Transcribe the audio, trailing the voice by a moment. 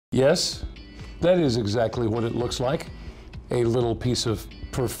Yes, that is exactly what it looks like. A little piece of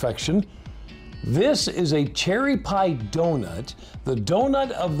perfection. This is a cherry pie donut, the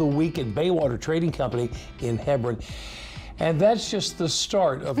donut of the week at Baywater Trading Company in Hebron. And that's just the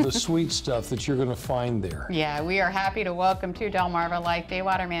start of the sweet stuff that you're going to find there. Yeah, we are happy to welcome to Delmarva Life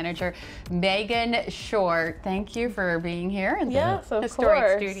Baywater Manager Megan Short. Thank you for being here in yes, the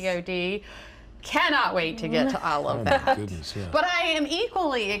historic Studio D. Cannot wait to get to all of that. My goodness, yeah. But I am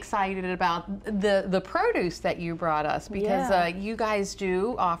equally excited about the produce that you brought us, because you guys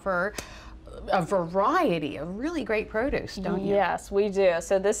do offer a variety of really great produce, don't you? Yes, we do.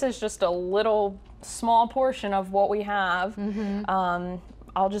 So this is just a little small portion of what we have.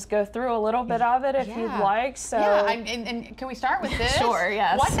 I'll just go through a little bit of it if you'd like. So and can we start with this? Sure,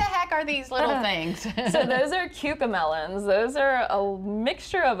 yes. What the heck are these little things? So those are cucamelons. Those are a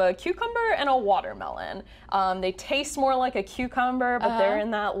mixture of a cucumber and a watermelon. They taste more like a cucumber, but they're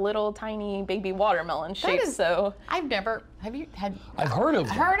in that little tiny baby watermelon shape. So I've never. Have you had? I've heard of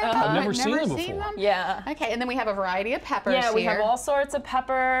them. I've never seen them before. Yeah. Okay, and then we have a variety of peppers. Yeah, we have all sorts of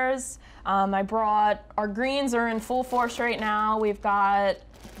peppers. I brought, our greens are in full force right now. We've got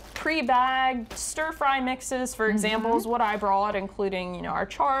pre-bagged stir-fry mixes, for example, is what I brought, including, you know, our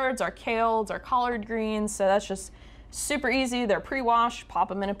chards, our kales, our collard greens. So that's just super easy. They're pre-washed, pop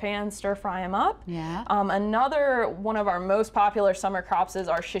them in a pan, stir-fry them up. Yeah. Another one of our most popular summer crops is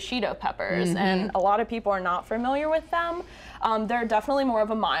our shishito peppers, and a lot of people are not familiar with them. They're definitely more of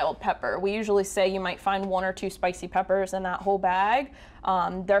a mild pepper. We usually say you might find 1 or 2 spicy peppers in that whole bag.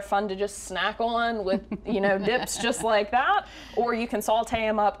 They're fun to just snack on with, you know, dips just like that, or you can saute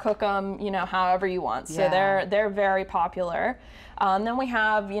them up, cook them, you know, however you want. So they're very popular. Then we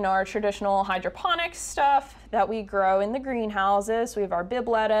have, you know, our traditional hydroponics stuff that we grow in the greenhouses. We have our bib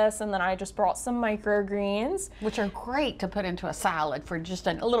lettuce, and then I just brought some microgreens. Which are great to put into a salad for just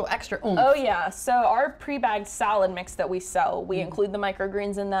a little extra oomph. Oh yeah, so our pre-bagged salad mix that we sell, we include the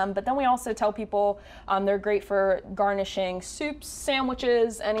microgreens in them, but then we also tell people they're great for garnishing soups,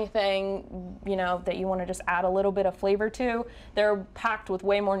 sandwiches, anything, you know, that you want to just add a little bit of flavor to. They're packed with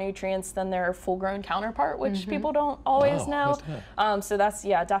way more nutrients than their full-grown counterpart, which people don't always know. So that's,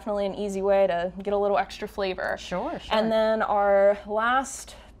 yeah, definitely an easy way to get a little extra flavor. Sure. And then our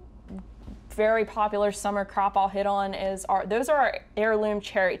last very popular summer crop I'll hit on is those are our heirloom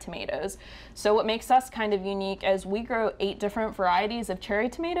cherry tomatoes. So what makes us kind of unique is we grow 8 different varieties of cherry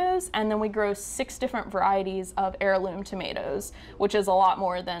tomatoes, and then we grow 6 different varieties of heirloom tomatoes, which is a lot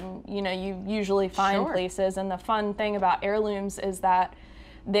more than, you know, you usually find places. And the fun thing about heirlooms is that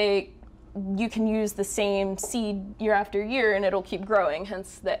you can use the same seed year after year and it'll keep growing,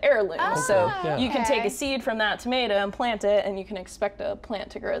 hence the heirloom. So you can take a seed from that tomato and plant it, and you can expect a plant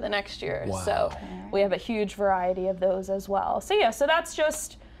to grow the next year. So we have a huge variety of those as well. So yeah, so that's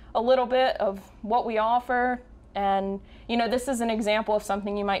just a little bit of what we offer. And, you know, this is an example of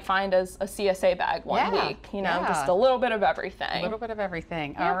something you might find as a CSA bag one week, you know, just a little bit of everything. A little bit of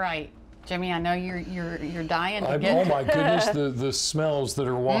everything. All right. Jimmy, I know you're dying to get. Oh my goodness, the smells that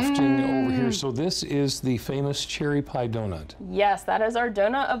are wafting over here. So this is the famous cherry pie donut. Yes, that is our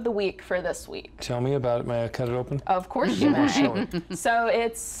donut of the week for this week. Tell me about it. May I cut it open? Of course you may. So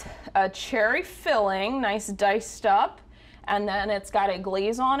it's a cherry filling, nice diced up, and then it's got a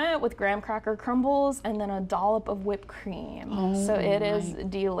glaze on it with graham cracker crumbles and then a dollop of whipped cream. So it is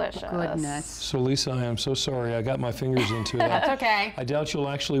delicious. Goodness. So Lisa, I am so sorry. I got my fingers into it. That's okay. I doubt you'll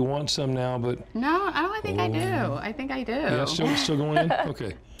actually want some now, but... No, I think I do. I think I do. Yeah, still going in?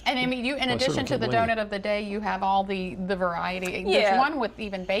 Okay. And I mean, in addition to the donut of the day, you have all the variety. There's one with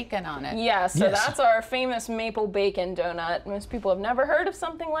even bacon on it. Yeah, so that's our famous maple bacon donut. Most people have never heard of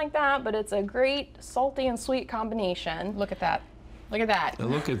something like that, but it's a great salty and sweet combination. Look at that. Look at that.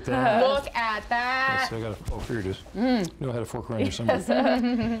 Look at that. Look at that. Yes, oh, here it is. No, I had a fork around here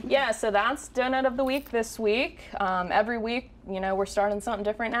somewhere. Yeah, so that's donut of the week this week. Every week, you know, we're starting something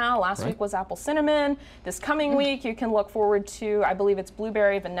different now. Last week was apple cinnamon. This coming week, you can look forward to, I believe it's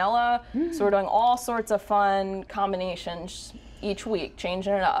blueberry vanilla. So we're doing all sorts of fun combinations each week,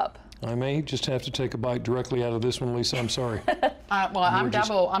 changing it up. I may just have to take a bite directly out of this one, Lisa. I'm sorry. Well, I'm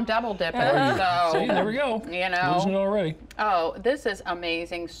double dipping. So see, there we go. You know, losing it already. Oh, this is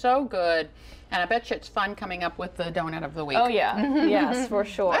amazing. So good. And I bet you it's fun coming up with the donut of the week. Oh yeah, yes, for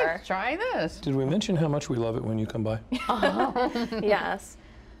sure. Let's try this. Did we mention how much we love it when you come by? Yes.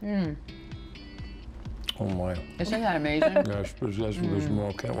 Oh my. Isn't that amazing? Gosh,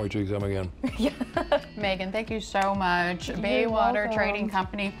 can't wait to come again. Megan, thank you so much. Baywater Trading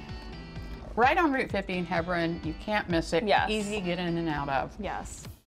Company. Right on Route 50 in Hebron. You can't miss it. Yes. Easy to get in and out of. Yes.